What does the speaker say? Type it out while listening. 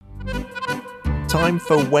time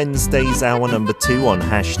for Wednesday's hour number 2 on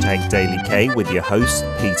Hashtag Daily K with your host,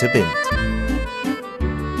 Peter Bint.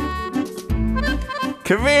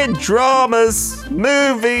 Korean dramas,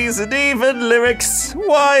 movies, and even lyrics.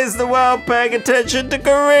 Why is the world paying attention to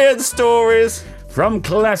Korean stories? From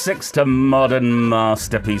classics to modern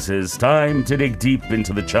masterpieces, time to dig deep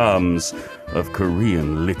into the charms of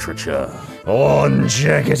Korean literature. On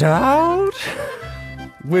Check It Out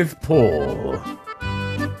with Paul.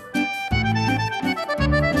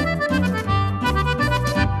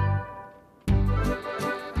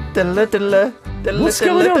 What's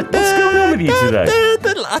going on? What's going on with you today?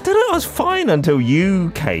 I don't know, I was fine until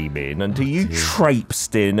you came in, until you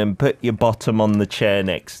traipsed in and put your bottom on the chair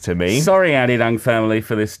next to me. Sorry, Arirang family,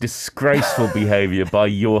 for this disgraceful behaviour by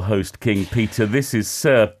your host, King Peter. This is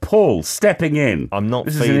Sir Paul stepping in.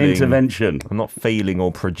 This is an intervention. I'm not feeling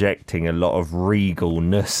or projecting a lot of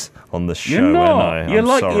regalness on the show. You're not. Am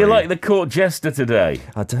I? You're like the court jester today.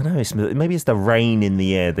 I don't know. Maybe it's the rain in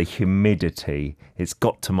the air, the humidity. It's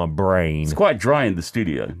got to my brain. It's quite dry in the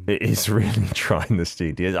studio. It is really dry in the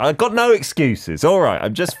studio. I've got no excuses. All right,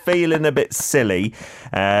 I'm just feeling a bit silly.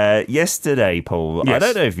 Yesterday, Paul, yes. I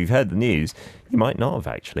don't know if you've heard the news. You might not have,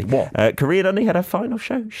 actually. What? Korean only had her final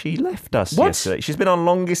show. She left us What? yesterday. She's been on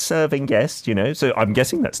longest serving guest, so I'm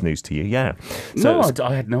guessing that's news to you, yeah. So no,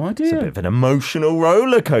 I had no idea. It's a bit of an emotional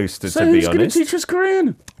roller coaster, so to be who's honest. going to teach us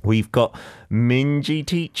Korean? We've got Minji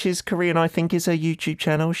Teaches Korean, I think is her YouTube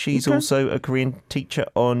channel. She's also a Korean teacher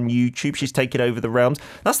on YouTube. She's taken over the realms.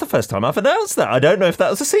 That's the first time I've announced that. I don't know if that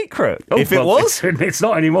was a secret. If it was, it's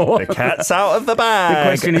not anymore. The cat's out of the bag. The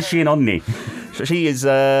question is, she an onni? She is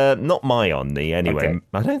not my onni, anyway. Okay.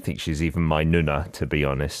 I don't think she's even my nuna, to be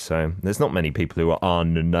honest. So there's not many people who are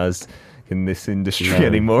nunas in this industry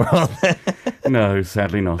anymore, are there? No,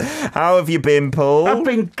 sadly not. How have you been, Paul? I've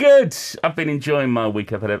been good. I've been enjoying my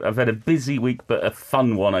week. I've had a busy week, but a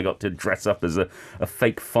fun one. I got to dress up as a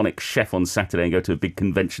fake phonics chef on Saturday and go to a big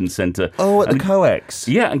convention centre. Oh, at the COEX?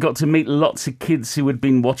 Yeah, and got to meet lots of kids who had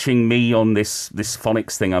been watching me on this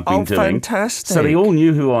phonics thing I've been doing. Oh, fantastic. So they all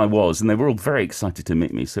knew who I was, and they were all very excited to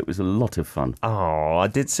meet me, so it was a lot of fun. Oh, I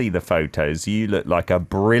did see the photos. You look like a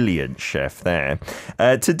brilliant chef there.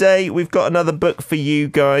 Today, we've got another book for you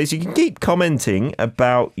guys. You can keep commenting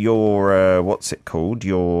about your,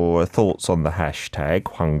 your thoughts on the hashtag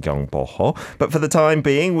환경보호. But for the time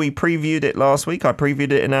being, we previewed it last week. I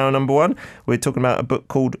previewed it in hour number 1. We're talking about a book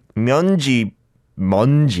called 먼지별.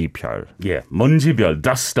 Yeah, 먼지별,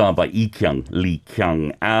 Dust Star by Lee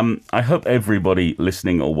Kyung. I hope everybody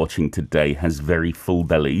listening or watching today has very full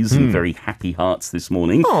bellies and very happy hearts this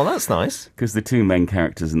morning. Oh, that's nice. Because the two main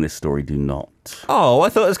characters in this story do not. Oh, I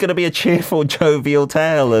thought it was going to be a cheerful, jovial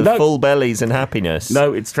tale of full bellies and happiness.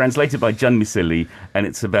 No, it's translated by Jeon Miseli, and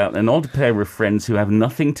it's about an odd pair of friends who have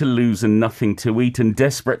nothing to lose and nothing to eat, and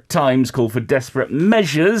desperate times call for desperate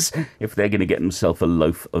measures if they're going to get themselves a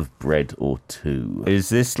loaf of bread or two. Is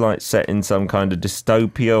this like set in some kind of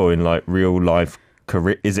dystopia or in like real life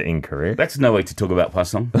Korea? Is it in Korea? That's no way to talk about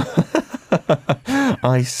Pasong.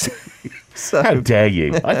 I see. So, how dare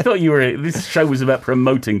you? I thought this show was about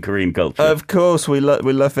promoting Korean culture. Of course, we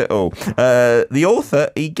love it all. The author,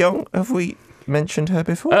 Lee Kyung, have we mentioned her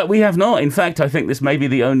before? We have not. In fact, I think this may be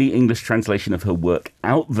the only English translation of her work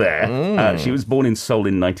out there. She was born in Seoul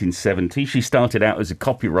in 1970. She started out as a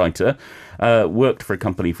copywriter, worked for a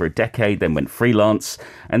company for a decade, then went freelance.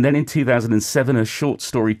 And then in 2007, her short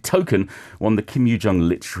story Token won the Kim Yoo-jung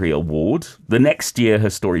Literary Award. The next year, her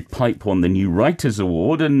story Pipe won the New Writers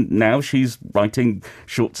Award. And now she's writing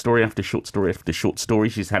short story after short story after short story.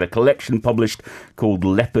 She's had a collection published called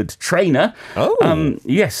Leopard Trainer. Oh.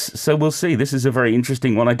 Yes, so we'll see. This is a very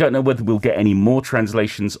interesting one. I don't know whether we'll get any more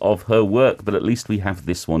translations of her work, but at least we have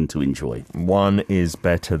this one to enjoy. One is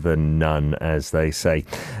better than none, as they say.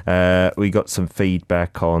 We got some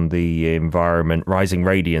feedback on the environment. Rising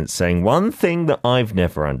Radiance saying, one thing that I've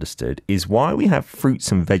never understood is why we have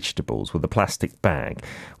fruits and vegetables with a plastic bag.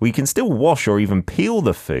 We can still wash or even peel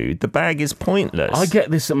the food. The bag is pointless. I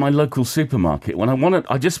get this at my local supermarket. When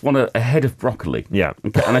I just want a head of broccoli. Yeah.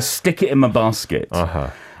 Okay, and I stick it in my basket.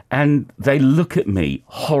 And they look at me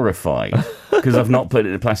horrified because I've not put it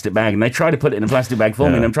in a plastic bag. And they try to put it in a plastic bag for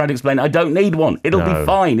me. And I'm trying to explain, I don't need one. It'll be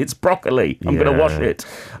fine. It's broccoli. I'm going to wash it.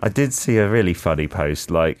 I did see a really funny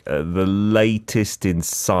post, like the latest in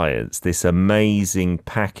science, this amazing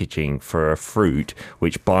packaging for a fruit,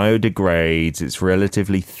 which biodegrades. It's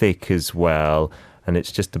relatively thick as well. And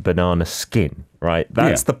it's just a banana skin, right?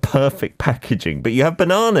 That's the perfect packaging. But you have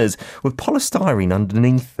bananas with polystyrene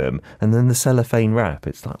underneath them and then the cellophane wrap.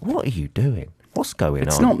 It's like, what are you doing? What's going on?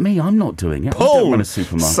 It's not me. I'm not doing it. Paul, I don't run a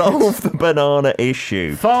supermarket. Solve the banana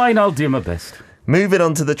issue. Fine, I'll do my best. Moving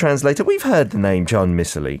on to the translator, we've heard the name Jeon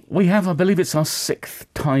Miseli. We have, I believe it's our 6th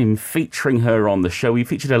time featuring her on the show. We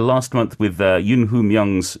featured her last month with Yoon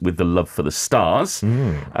Hoo-myung's With the Love for the Stars.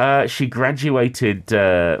 She graduated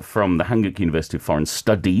from the Hankuk University of Foreign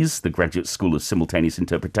Studies, the Graduate School of Simultaneous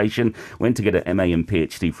Interpretation, went to get an MA and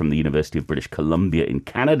PhD from the University of British Columbia in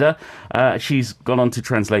Canada. She's gone on to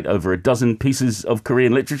translate over a dozen pieces of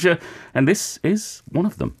Korean literature, and this is one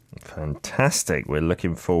of them. Fantastic. We're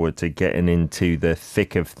looking forward to getting into the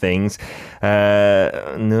thick of things.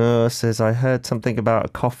 No says, I heard something about a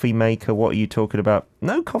coffee maker. What are you talking about?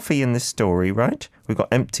 No coffee in this story, right? We've got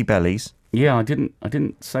empty bellies. Yeah, I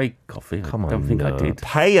didn't say coffee. Come on, I don't think I did.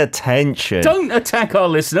 Pay attention. Don't attack our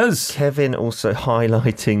listeners. Kevin also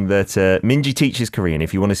highlighting that Minji teaches Korean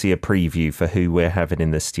if you want to see a preview for who we're having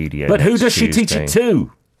in the studio. But who next does she Tuesday. teach it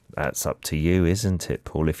to? That's up to you, isn't it,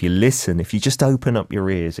 Paul? If you listen, if you just open up your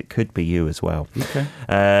ears, it could be you as well.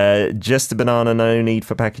 Okay. Just a banana, no need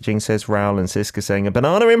for packaging, says Raoul, and Siska saying a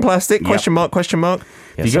banana in plastic? Yep. Question mark, question mark.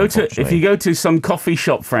 Yes, If you go to some coffee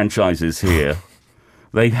shop franchises here,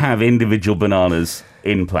 they have individual bananas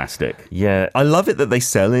in plastic. Yeah, I love it that they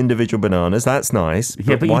sell individual bananas. That's nice.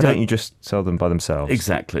 Yeah, but why don't you just sell them by themselves?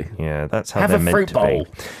 Exactly. Yeah, that's how Have they're a meant fruit to bowl.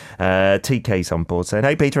 be. TK's on board saying,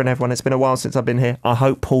 hey, Peter and everyone, it's been a while since I've been here. I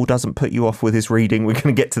hope Paul doesn't put you off with his reading. We're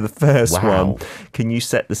going to get to the first Wow. one. Can you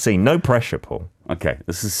set the scene? No pressure, Paul. Okay,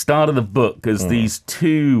 this is the start of the book as these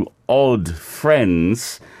two odd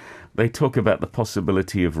friends, they talk about the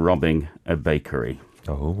possibility of robbing a bakery.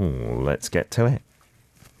 Oh, let's get to it.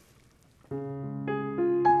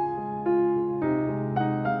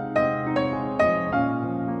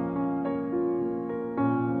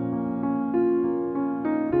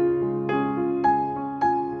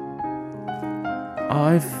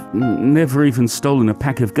 I've never even stolen a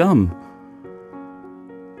pack of gum.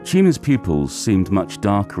 Chima's pupils seemed much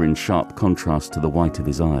darker in sharp contrast to the white of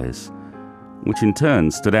his eyes, which in turn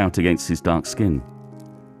stood out against his dark skin.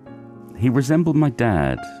 He resembled my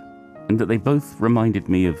dad, in that they both reminded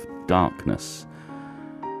me of darkness.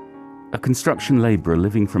 A construction labourer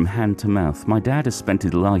living from hand to mouth, my dad has spent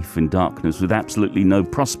his life in darkness with absolutely no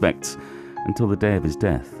prospects until the day of his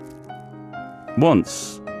death.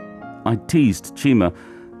 Once, I teased Chima,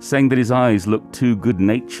 saying that his eyes looked too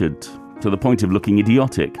good-natured, to the point of looking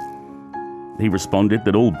idiotic. He responded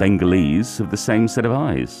that all Bengalese have the same set of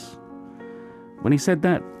eyes. When he said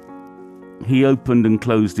that, he opened and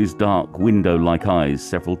closed his dark, window-like eyes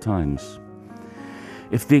several times.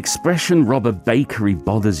 If the expression rob a bakery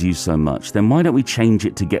bothers you so much, then why don't we change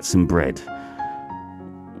it to get some bread?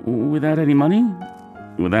 Without any money?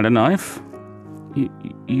 Without a knife?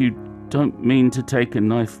 You don't mean to take a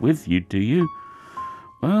knife with you, do you?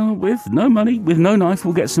 Well, with no money, with no knife,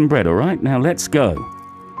 we'll get some bread, all right? Now let's go.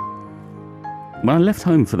 When I left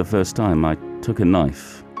home for the first time, I took a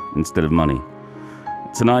knife instead of money.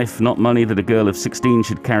 It's a knife, not money, that a girl of 16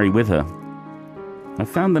 should carry with her. I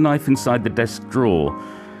found the knife inside the desk drawer.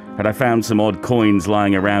 Had I found some odd coins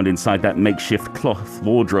lying around inside that makeshift cloth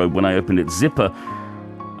wardrobe when I opened its zipper,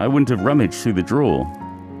 I wouldn't have rummaged through the drawer.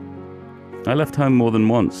 I left home more than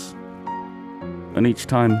once, and each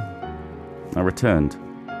time I returned.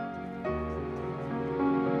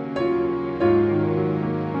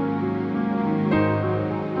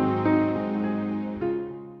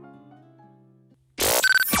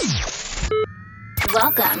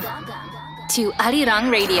 Welcome to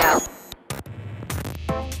Arirang Radio.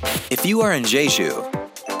 If you are in Jeju,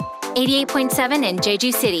 88.7 in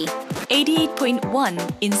Jeju City.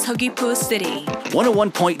 88.1 in Seogwipo City.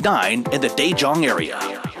 101.9 in the Daejeong area.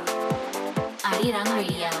 Arirang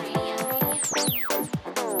Radio.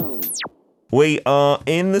 We are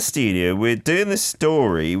in the studio. We're doing this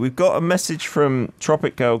story. We've got a message from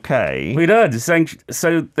Tropic Girl K. We did, saying,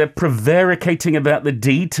 so they're prevaricating about the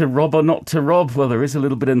deed to rob or not to rob. Well, there is a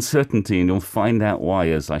little bit of uncertainty, and you'll find out why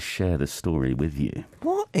as I share the story with you.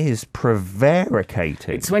 What is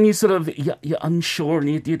prevaricating? It's when you sort of, you're unsure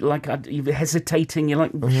and you're hesitating. You're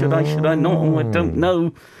like, should I not? Oh, I don't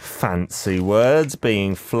know. Fancy words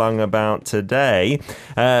being flung about today.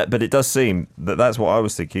 But it does seem that that's what I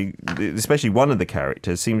was thinking. Especially one of the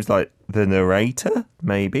characters seems like the narrator,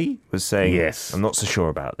 maybe, was saying, yes. I'm not so sure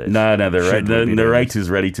about this. No, the narrator's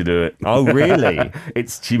ready to do it. Oh, really?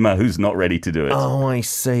 It's Chima who's not ready to do it. Oh, I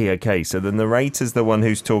see. Okay, so the narrator's the one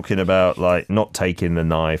who's talking about, like, not taking the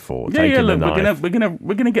knife or taking the knife.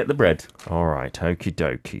 We're gonna get the bread. All right, okie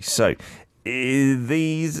dokie. So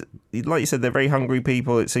these, like you said, they're very hungry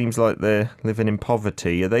people. It seems like they're living in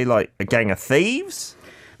poverty. Are they like a gang of thieves?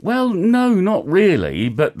 Well, no, not really,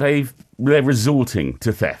 but they're resorting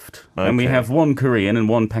to theft. Okay. And we have one Korean and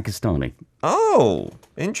one Pakistani. Oh,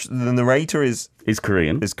 The narrator is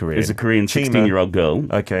Korean. Is Korean. Is a Korean Chima. 16-year-old girl.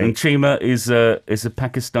 Okay. And Chima is a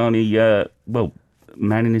Pakistani,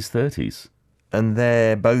 man in his 30s. and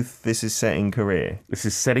they're both. This is set in Korea. This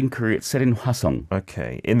is set in Korea. It's set in Hwasong.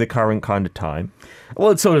 Okay, in the current kind of time.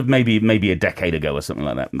 Well, it's sort of maybe a decade ago or something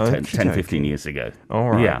like that, 10, Okey-dokey. 15 years ago.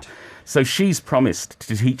 All right. Yeah. So she's promised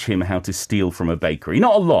to teach him how to steal from a bakery.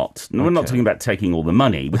 Not a lot. No, we're not talking about taking all the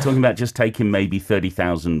money. We're talking about just taking maybe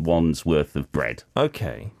 30,000 won's worth of bread.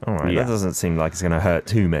 Okay, all right. Yeah. That doesn't seem like it's going to hurt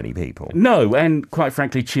too many people. No, and quite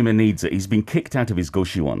frankly, Chima needs it. He's been kicked out of his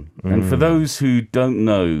goshiwon. And for those who don't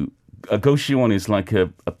know, a goshiwon is like a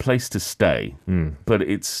place to stay, but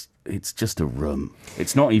it's just a room.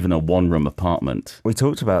 It's not even a one-room apartment. We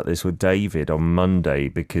talked about this with David on Monday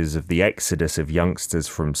because of the exodus of youngsters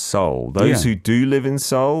from Seoul. Those who do live in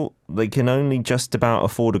Seoul, they can only just about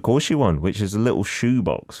afford a Goshiwon, which is a little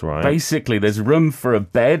shoebox, right? Basically, there's room for a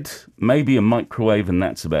bed, maybe a microwave, and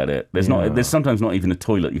that's about it. There's sometimes not even a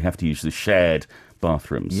toilet. You have to use the shared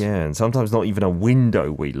bathrooms. Yeah, and sometimes not even a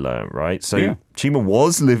window, we learnt, right? So Yeah. Chima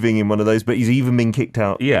was living in one of those, but he's even been kicked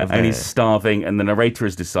out. Yeah, of and there. he's starving, and the narrator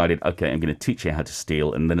has decided, okay, I'm going to teach you how to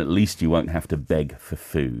steal, and then at least you won't have to beg for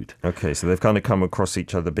food. Okay, so they've kind of come across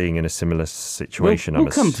each other being in a similar situation. We'll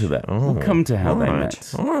come to that. We'll come to how they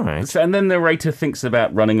met. All right. So, and then the narrator thinks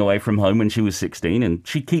about running away from home when she was 16, and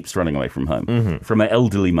she keeps running away from home from her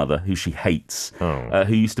elderly mother, who she hates,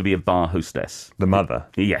 who used to be a bar hostess. The mother.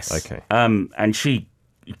 Yes. Okay. And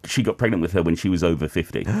she got pregnant with her when she was over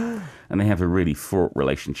 50. And they have a really fraught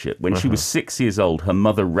relationship. When she was 6 years old, her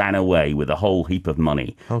mother ran away with a whole heap of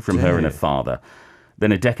money from her and her father.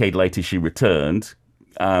 Then a decade later, she returned.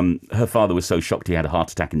 Her father was so shocked he had a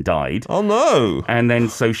heart attack and died. Oh, no. And then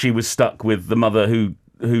so she was stuck with the mother who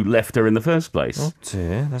left her in the first place. Oh,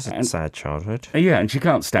 dear. That's a sad childhood. Yeah, and she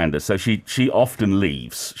can't stand her, so she often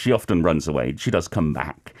leaves. She often runs away. She does come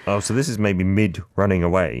back. Oh, so this is maybe mid-running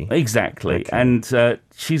away. Exactly. Okay. And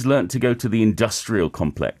she's learnt to go to the industrial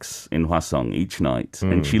complex in Hwasong each night,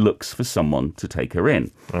 and she looks for someone to take her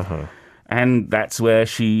in. And that's where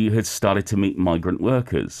she had started to meet migrant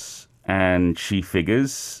workers. And she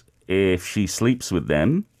figures if she sleeps with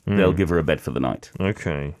them, they'll give her a bed for the night.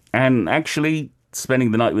 Okay. And actually,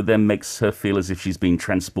 spending the night with them makes her feel as if she's been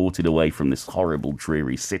transported away from this horrible,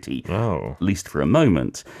 dreary city, Oh. at least for a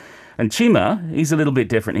moment. And Chima, he's a little bit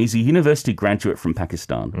different. He's a university graduate from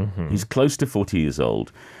Pakistan. He's close to 40 years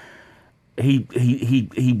old.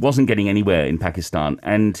 He wasn't getting anywhere in Pakistan,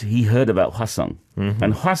 and he heard about Hwasong.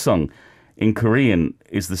 And Hwasong in Korean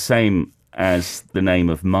is the same as the name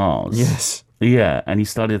of Mars. Yes. Yeah, and he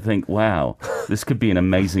started to think, wow, this could be an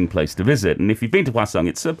amazing place to visit. And if you've been to Hwasong,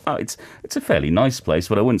 it's a fairly nice place,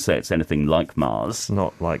 but I wouldn't say it's anything like Mars.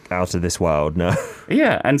 Not like out of this world, no.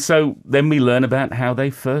 Yeah, and so then we learn about how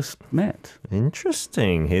they first met.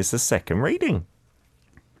 Interesting. Here's the second reading.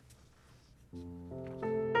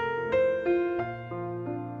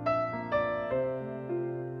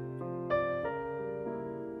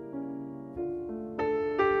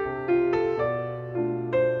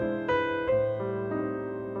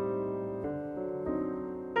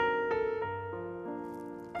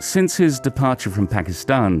 Since his departure from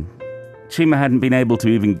Pakistan, Chima hadn't been able to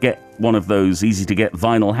even get one of those easy-to-get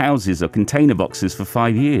vinyl houses or container boxes for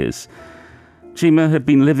 5 years. Chima had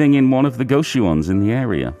been living in one of the Goshiwons in the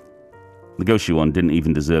area. The Goshiwon didn't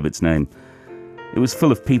even deserve its name. It was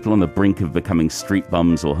full of people on the brink of becoming street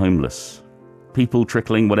bums or homeless. People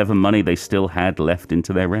trickling whatever money they still had left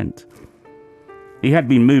into their rent. He had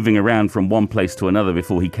been moving around from one place to another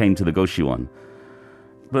before he came to the Goshiwon.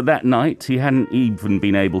 But that night, he hadn't even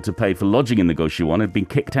been able to pay for lodging in the Goshiwon and had been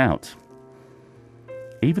kicked out.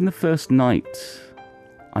 Even the first night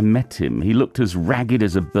I met him, he looked as ragged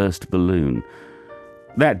as a burst balloon.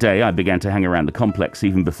 That day, I began to hang around the complex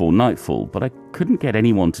even before nightfall, but I couldn't get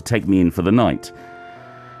anyone to take me in for the night.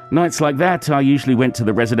 Nights like that, I usually went to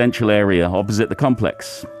the residential area opposite the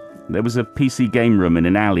complex. There was a PC game room in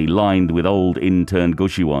an alley lined with old interned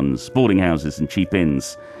Goshiwons, boarding houses and cheap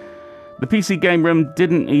inns. The PC game room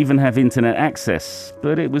didn't even have internet access,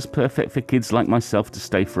 but it was perfect for kids like myself to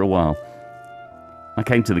stay for a while. I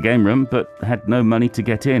came to the game room, but had no money to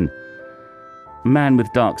get in. A man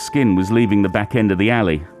with dark skin was leaving the back end of the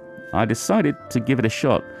alley. I decided to give it a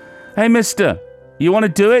shot. "Hey, mister, you want to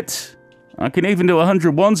do it? I can even do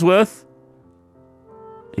 100 won's worth."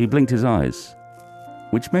 He blinked his eyes,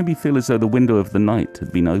 which made me feel as though the window of the night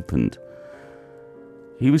had been opened.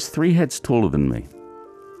 He was 3 heads taller than me.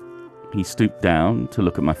 He stooped down to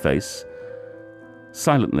look at my face.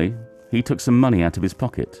 Silently, he took some money out of his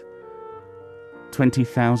pocket.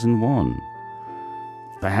 20,000 won.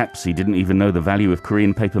 Perhaps he didn't even know the value of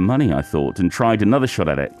Korean paper money, I thought, and tried another shot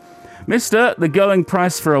at it. Mister, the going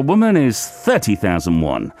price for a woman is 30,000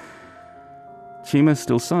 won. Chima,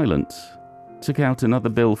 still silent, took out another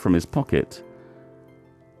bill from his pocket.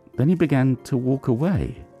 Then he began to walk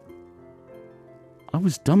away. I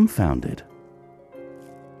was dumbfounded.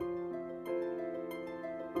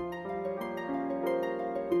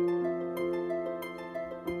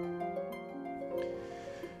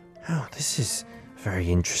 Oh, this is a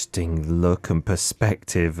very interesting look and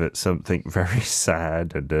perspective at something very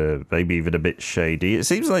sad and maybe even a bit shady. It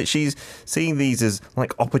seems like she's seeing these as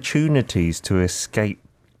like opportunities to escape,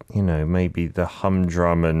 maybe the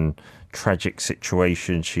humdrum and tragic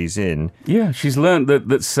situation she's in. Yeah, she's learned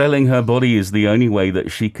that selling her body is the only way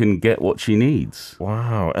that she can get what she needs.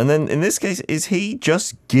 Wow. And then in this case, is he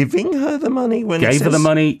just giving her the money when Gave her the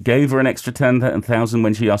money, gave her an extra 10,000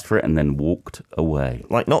 when she asked for it, and then walked away.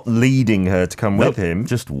 Like not leading her to come with him.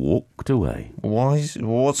 Just walked away.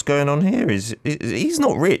 What's going on here? He's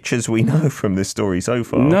not rich, as we know from this story so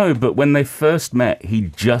far. No, but when they first met, he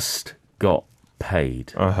just got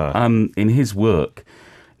paid. In his work,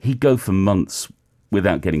 he'd go for months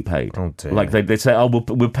without getting paid. Oh, dear. Like they'd say,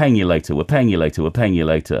 we're paying you later, we're paying you later, we're paying you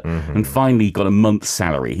later. Mm-hmm. And finally he got a month's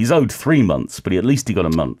salary. He's owed 3 months, but at least he got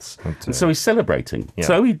a month's. Oh, and so he's celebrating. Yeah.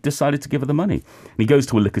 So he decided to give her the money. And he goes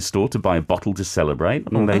to a liquor store to buy a bottle to celebrate.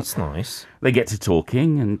 And that's nice. They get to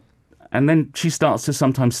talking, and then she starts to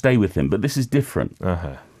sometimes stay with him. But this is different.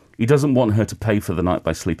 He doesn't want her to pay for the night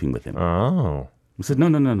by sleeping with him. Oh. He said,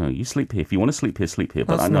 no, you sleep here. If you want to sleep here, sleep here.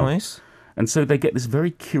 But that's I know. Nice. And so they get this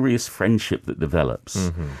very curious friendship that develops.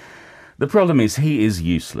 Mm-hmm. The problem is he is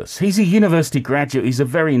useless. He's a university graduate. He's a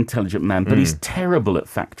very intelligent man, but he's terrible at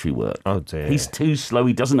factory work. Oh, dear. He's too slow.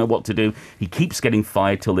 He doesn't know what to do. He keeps getting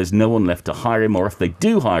fired till there's no one left to hire him, or if they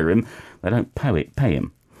do hire him, they don't pay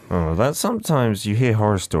him. Oh, that's sometimes you hear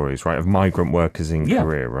horror stories, right, of migrant workers in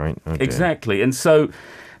Korea, right? Oh, exactly. And so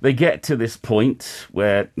they get to this point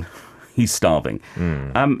where he's starving.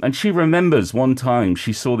 And she remembers one time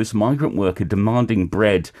she saw this migrant worker demanding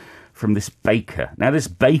bread from this baker. Now, this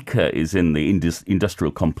baker is in the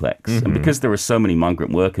industrial complex. Mm-hmm. And because there are so many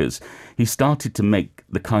migrant workers, he started to make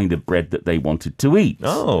the kind of bread that they wanted to eat.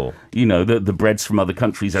 Oh. The breads from other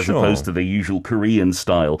countries as opposed to the usual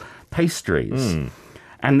Korean-style pastries.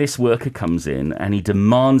 And this worker comes in and he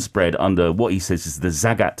demands bread under what he says is the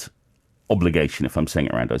zakat obligation, if I'm saying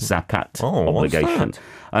it right, a zakat obligation. What's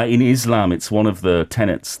that? In Islam, it's one of the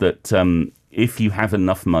tenets that if you have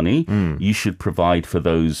enough money, you should provide for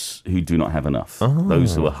those who do not have enough,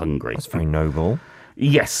 those who are hungry. That's very noble.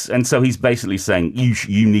 Yes, and so he's basically saying,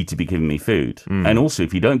 you need to be giving me food. And also,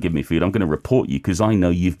 if you don't give me food, I'm going to report you because I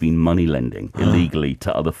know you've been money lending illegally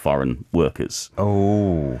to other foreign workers.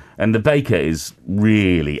 Oh. And the baker is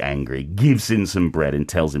really angry, gives him some bread and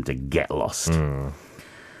tells him to get lost.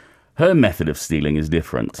 Her method of stealing is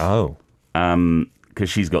different. Oh. Because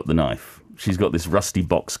she's got the knife. She's got this rusty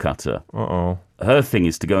box cutter. Uh-oh. Her thing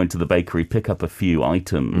is to go into the bakery, pick up a few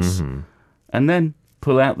items, and then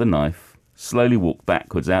pull out the knife, slowly walk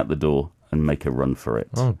backwards out the door, and make a run for it.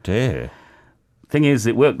 Oh, dear. Thing is,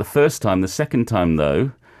 it worked the first time. The second time,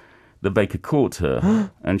 though, the baker caught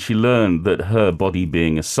her, and she learned that her body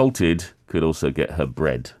being assaulted could also get her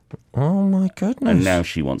bread. Oh, my goodness. And now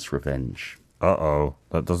she wants revenge. Uh-oh,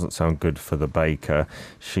 that doesn't sound good for the baker.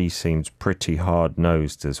 She seems pretty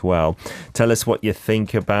hard-nosed as well. Tell us what you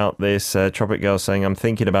think about this. Tropic Girl saying, I'm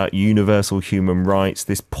thinking about universal human rights.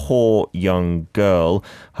 This poor young girl.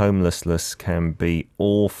 Homelessness can be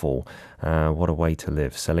awful. What a way to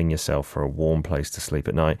live, selling yourself for a warm place to sleep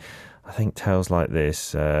at night. I think tales like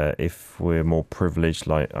this, if we're more privileged,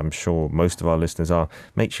 like I'm sure most of our listeners are,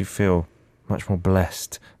 makes you feel much more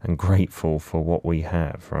blessed and grateful for what we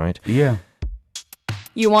have, right? Yeah.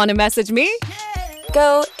 You want to message me?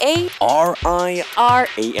 Go ARIRANG.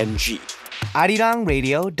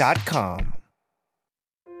 ArirangRadio.com.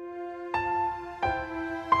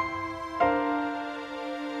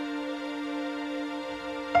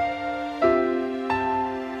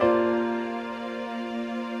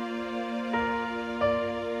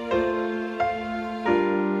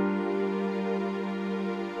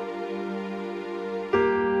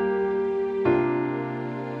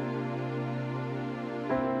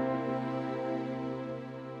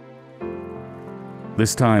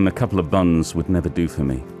 This time, a couple of buns would never do for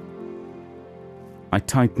me. I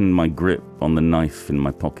tightened my grip on the knife in my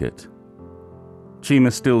pocket.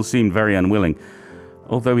 Chima still seemed very unwilling.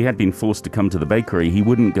 Although he had been forced to come to the bakery, he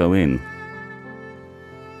wouldn't go in.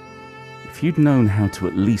 If you'd known how to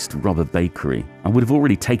at least rob a bakery, I would have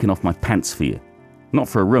already taken off my pants for you. Not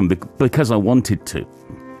for a room, because I wanted to.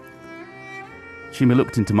 Chima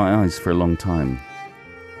looked into my eyes for a long time.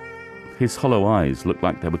 His hollow eyes looked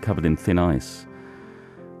like they were covered in thin ice.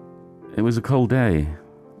 It was a cold day.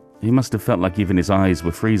 He must have felt like even his eyes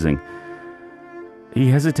were freezing. He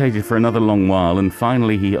hesitated for another long while, and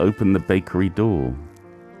finally he opened the bakery door.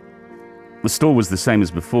 The store was the same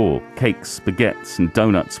as before. Cakes, baguettes, and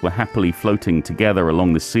donuts were happily floating together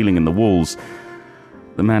along the ceiling and the walls.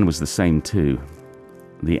 The man was the same too.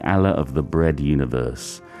 The Allah of the bread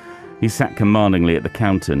universe. He sat commandingly at the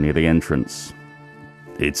counter near the entrance.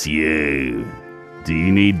 "It's you. Do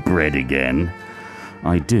you need bread again?"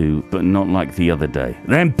 "I do, but not like the other day."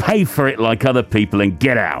 "Then pay for it like other people and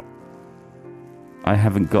get out." "I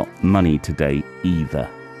haven't got money today either."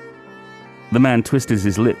 The man twisted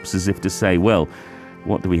his lips as if to say, "Well,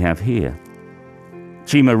 what do we have here?"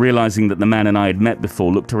 Chima, realizing that the man and I had met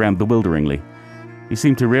before, looked around bewilderingly. He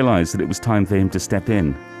seemed to realize that it was time for him to step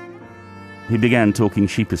in. He began talking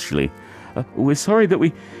sheepishly. "We're sorry that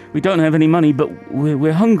we don't have any money, but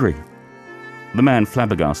we're hungry." The man,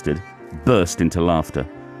 flabbergasted, burst into laughter.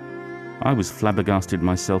 I was flabbergasted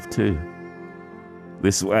myself too.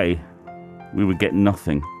 This way, we would get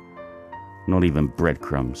nothing, not even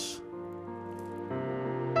breadcrumbs.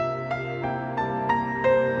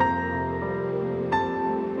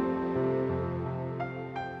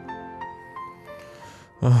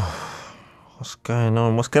 What's going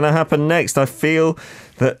on? What's going to happen next? I feel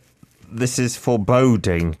that this is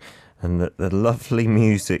foreboding and that the lovely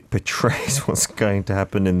music portrays what's going to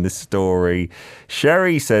happen in this story.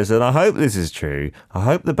 Sherry says, and I hope this is true, I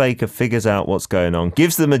hope the baker figures out what's going on,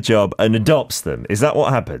 gives them a job and adopts them. Is that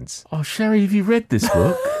what happens? Oh, Sherry, have you read this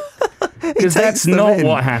book? Because that's not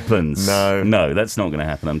what happens. No, that's not going to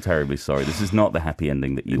happen. I'm terribly sorry. This is not the happy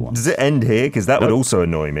ending that you want. Does it end here? Because that would also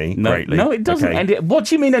annoy me greatly. No, it doesn't end it. What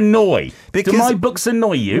do you mean annoy? Do my books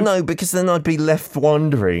annoy you? No, because then I'd be left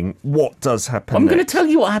wondering what does happen I'm next. going to tell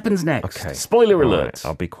you what happens next. Okay. Spoiler alert. Right,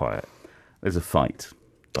 I'll be quiet. There's a fight.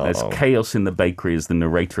 There's chaos in the bakery as the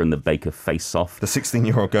narrator and the baker face off. The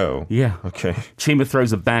 16-year-old girl? Yeah. Okay. Chima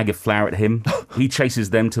throws a bag of flour at him. He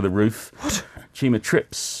chases them to the roof. What? Chima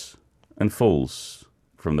trips and falls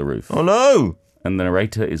from the roof. Oh no! And the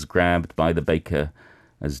narrator is grabbed by the baker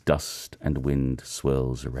as dust and wind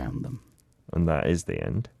swirls around them. And that is the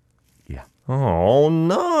end? Yeah. Oh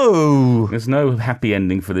no! There's no happy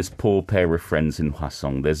ending for this poor pair of friends in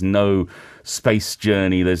Hwasong. There's no space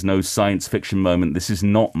journey. There's no science fiction moment. This is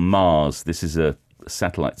not Mars. This is a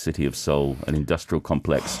satellite city of Seoul, an industrial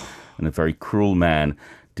complex, and a very cruel man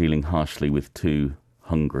dealing harshly with two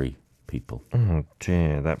hungry people. Oh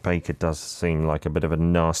dear, that baker does seem like a bit of a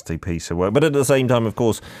nasty piece of work. But at the same time, of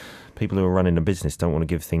course, people who are running a business don't want to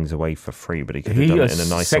give things away for free, but he could have done it in a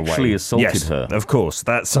nicer way. He sexually assaulted her. Of course,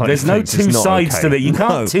 that side There's no two sides to that. You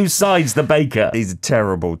can't two sides the baker. He's a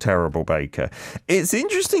terrible, terrible baker. It's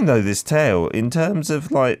interesting, though, this tale, in terms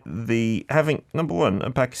of, like, having, number one,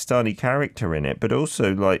 a Pakistani character in it, but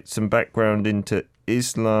also, like, some background into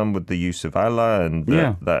Islam with the use of Allah and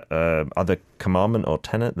that other commandment or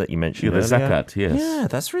tenet that you mentioned earlier. The zakat, yes. Yeah,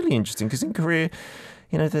 that's really interesting, because in Korea,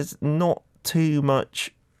 there's not too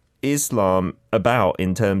much Islam about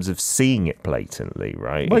in terms of seeing it blatantly,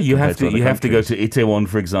 right? Well, you have to go to Itaewon,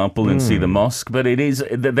 for example, and see the mosque. But it is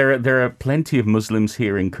there are plenty of Muslims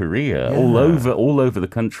here in Korea, all over the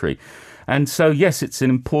country. And so, yes, it's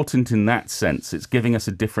important in that sense. It's giving us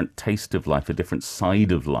a different taste of life, a different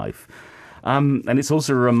side of life. And it's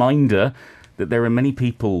also a reminder that there are many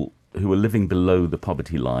people who are living below the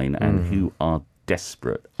poverty line and who are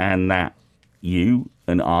desperate. And that you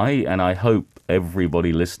and I hope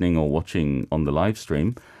everybody listening or watching on the live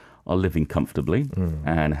stream are living comfortably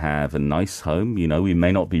and have a nice home. We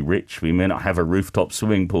may not be rich, we may not have a rooftop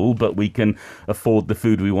swimming pool, but we can afford the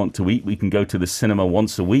food we want to eat. We can go to the cinema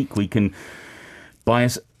once a week. We can buy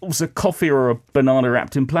us a coffee or a banana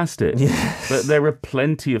wrapped in plastic. Yes. But there are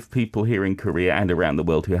plenty of people here in Korea and around the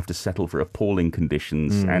world who have to settle for appalling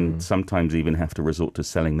conditions and sometimes even have to resort to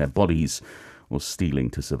selling their bodies or stealing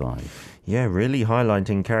to survive. Yeah, really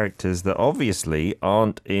highlighting characters that obviously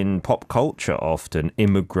aren't in pop culture often.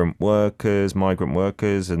 Immigrant workers, migrant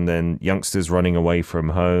workers, and then youngsters running away from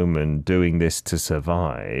home and doing this to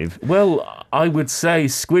survive. Well, I would say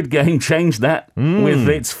Squid Game changed that with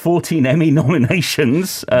its 14 Emmy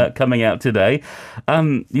nominations coming out today.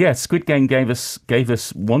 Squid Game gave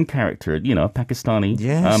us one character, a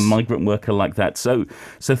Pakistani migrant worker like that. So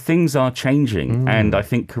things are changing, and I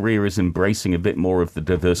think Korea is embracing a bit more of the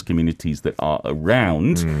diverse communities that are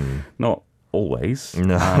around. Not always,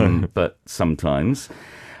 but sometimes.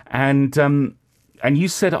 And And you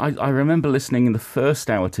said, I remember listening in the first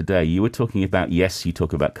hour today, you were talking about, yes, you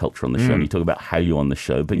talk about culture on the show, and you talk about Hallyu on the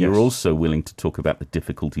show, but you're also willing to talk about the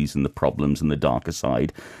difficulties and the problems and the darker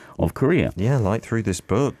side of Korea. Yeah, like through this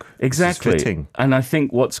book. Exactly. This is fitting. And I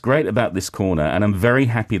think what's great about this corner, and I'm very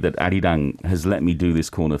happy that Arirang has let me do this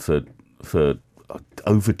corner for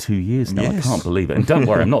over 2 years now. Yes. I can't believe it. And don't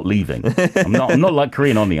worry, I'm not leaving. I'm not like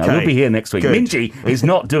Korean Oni. I will be here next week. Good. Minji is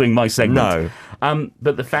not doing my segment. No.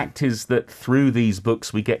 But the fact is that through these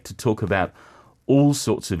books, we get to talk about all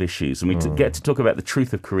sorts of issues, and we get to talk about the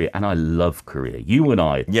truth of Korea. And I love Korea. You and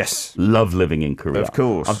I love living in Korea. Of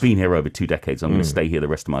course. I've been here over 2 decades. I'm going to stay here the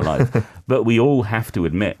rest of my life. But we all have to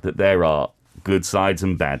admit that there are good sides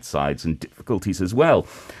and bad sides and difficulties as well.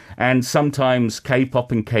 And sometimes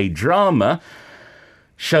K-pop and K-drama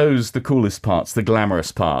shows the coolest parts, the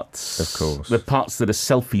glamorous parts. Of course. The parts that are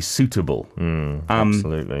selfie suitable.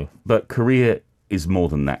 Absolutely. But Korea is more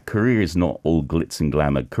than that. Korea is not all glitz and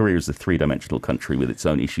glamour. Korea is a three-dimensional country with its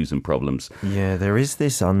own issues and problems. Yeah, there is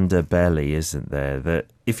this underbelly, isn't there, that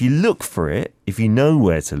if you look for it, if you know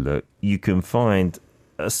where to look, you can find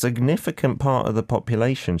a significant part of the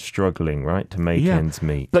population struggling, right, to make ends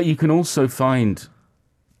meet. But you can also find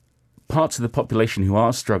parts of the population who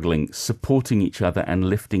are struggling supporting each other and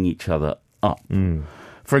lifting each other up.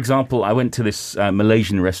 For example, I went to this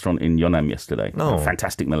Malaysian restaurant in Yeonnam yesterday.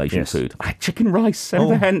 Fantastic Malaysian food. I had chicken rice.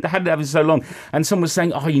 I hadn't had it so long. And someone was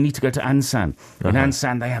saying, you need to go to Ansan. In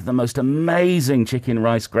Ansan, they have the most amazing chicken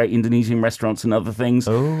rice, great Indonesian restaurants and other things.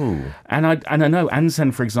 And I know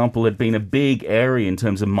Ansan, for example, had been a big area in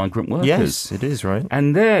terms of migrant workers. Yes, it is, right?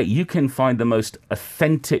 And there you can find the most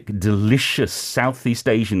authentic, delicious Southeast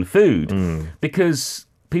Asian food because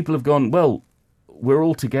people have gone, well, we're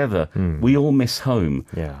all together. We all miss home.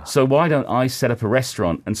 Yeah. So why don't I set up a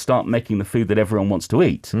restaurant and start making the food that everyone wants to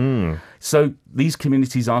eat? So these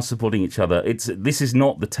communities are supporting each other. This is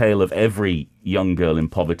not the tale of every young girl in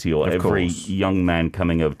poverty or every young man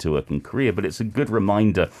coming over to work in Korea, but it's a good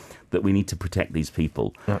reminder that we need to protect these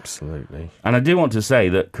people. Absolutely. And I do want to say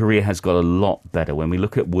that Korea has got a lot better. When we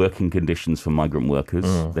look at working conditions for migrant workers,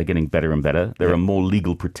 they're getting better and better. There are more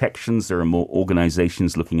legal protections. There are more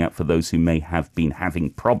organizations looking out for those who may have been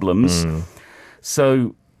having problems.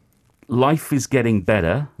 So life is getting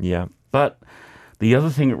better. Yeah. But the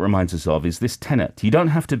other thing it reminds us of is this tenet. You don't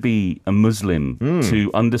have to be a Muslim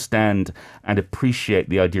to understand and appreciate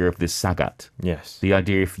the idea of this sagat. Yes. The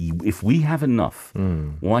idea if we have enough,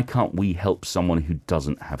 why can't we help someone who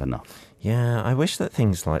doesn't have enough? Yeah, I wish that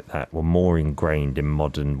things like that were more ingrained in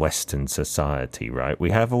modern Western society, right?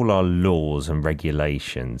 We have all our laws and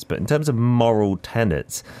regulations, but in terms of moral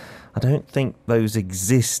tenets, I don't think those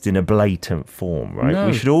exist in a blatant form, right? No.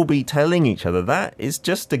 We should all be telling each other that is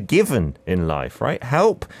just a given in life, right?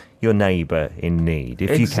 Help your neighbour in need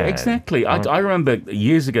if you can. Exactly. I remember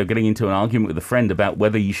years ago getting into an argument with a friend about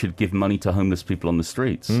whether you should give money to homeless people on the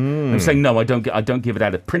streets. I'm saying, no, I don't give it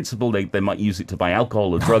out of principle. They might use it to buy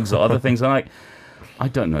alcohol or drugs or other things. I'm like, I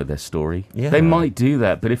don't know their story. Yeah. They might do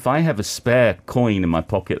that, but if I have a spare coin in my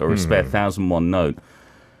pocket or a spare 1,001 note,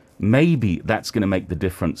 maybe that's going to make the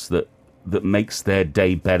difference that makes their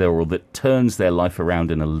day better or that turns their life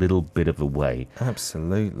around in a little bit of a way.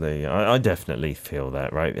 Absolutely. I definitely feel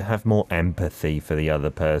that, right? Have more empathy for the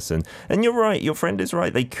other person. And you're right, your friend is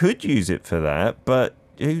right. They could use it for that, but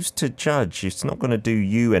who's to judge? It's not going to do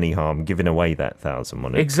you any harm giving away that 1,000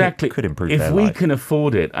 won. Exactly. Could improve if their we life. can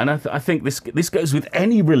afford it, and I think this goes with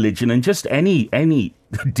any religion and just any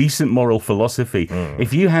decent moral philosophy.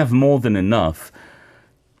 If you have more than enough,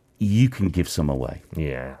 you can give some away.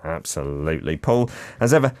 Yeah, absolutely. Paul,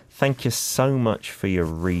 as ever, thank you so much for your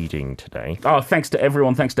reading today. Thanks to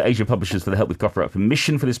everyone. Thanks to Asia Publishers for the help with copyright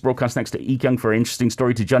permission for this broadcast. Thanks to Lee Kyung for an interesting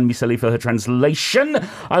story, to Jeon Miseli for her translation.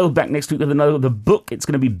 I'll be back next week with another book. It's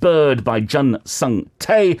going to be Bird by Jun Sung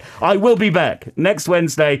Tae. I will be back next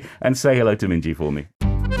Wednesday, and say hello to Minji for me.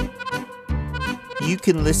 You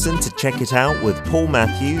can listen to Check It Out with Paul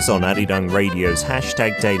Matthews on Arirang Radio's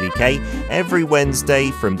 #DailyK every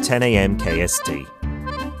Wednesday from 10 a.m. KST.